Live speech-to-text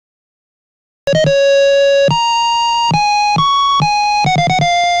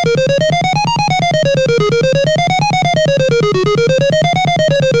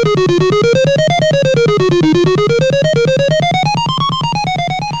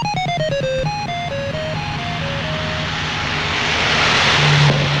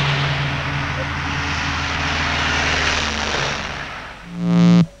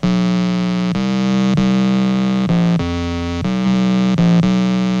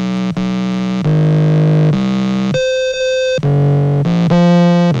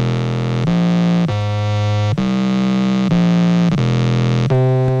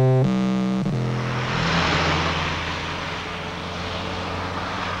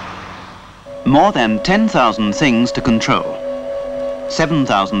More than 10,000 things to control,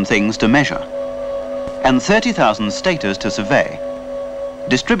 7,000 things to measure, and 30,000 statas to survey,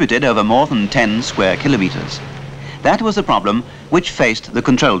 distributed over more than 10 square kilometers. That was the problem which faced the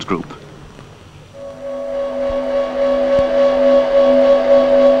controls group.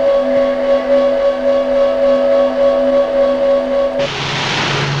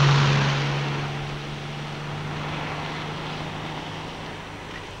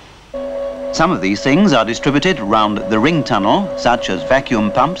 Some of these things are distributed round the ring tunnel, such as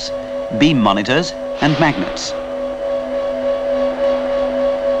vacuum pumps, beam monitors, and magnets.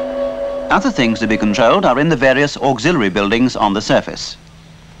 Other things to be controlled are in the various auxiliary buildings on the surface.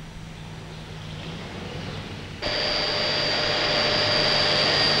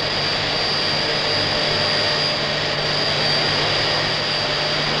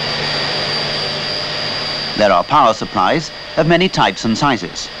 There are power supplies of many types and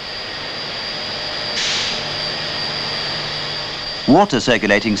sizes. Water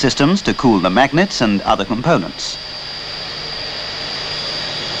circulating systems to cool the magnets and other components.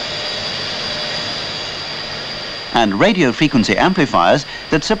 And radio frequency amplifiers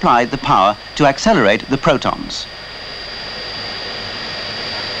that supply the power to accelerate the protons.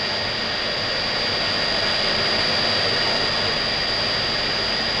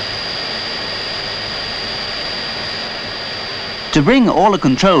 To bring all the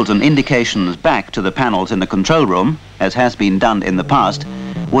controls and indications back to the panels in the control room, as has been done in the past,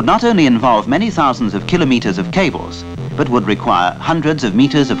 would not only involve many thousands of kilometers of cables, but would require hundreds of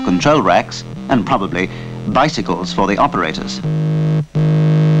meters of control racks and probably bicycles for the operators.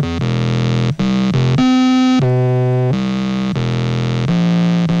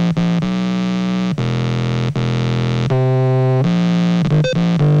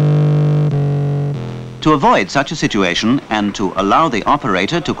 To avoid such a situation and to allow the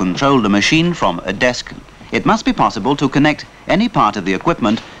operator to control the machine from a desk, it must be possible to connect any part of the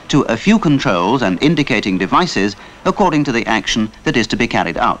equipment to a few controls and indicating devices according to the action that is to be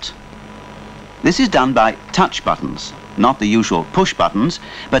carried out. This is done by touch buttons, not the usual push buttons,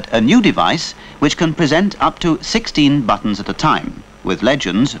 but a new device which can present up to 16 buttons at a time, with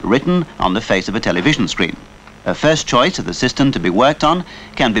legends written on the face of a television screen. A first choice of the system to be worked on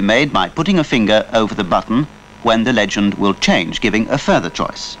can be made by putting a finger over the button when the legend will change, giving a further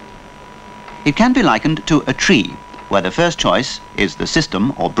choice. It can be likened to a tree, where the first choice is the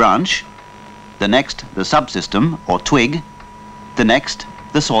system or branch, the next the subsystem or twig, the next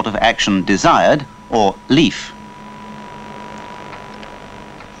the sort of action desired or leaf.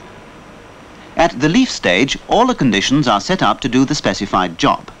 At the leaf stage, all the conditions are set up to do the specified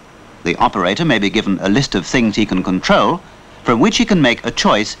job. The operator may be given a list of things he can control, from which he can make a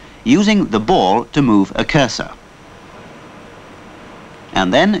choice using the ball to move a cursor,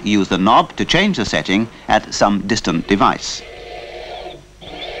 and then use the knob to change the setting at some distant device.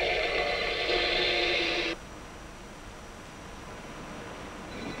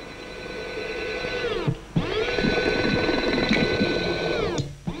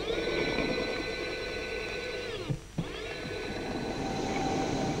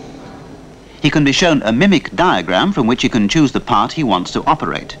 He can be shown a mimic diagram from which he can choose the part he wants to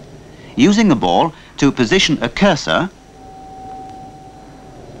operate, using the ball to position a cursor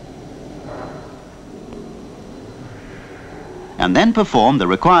and then perform the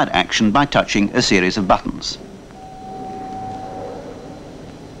required action by touching a series of buttons.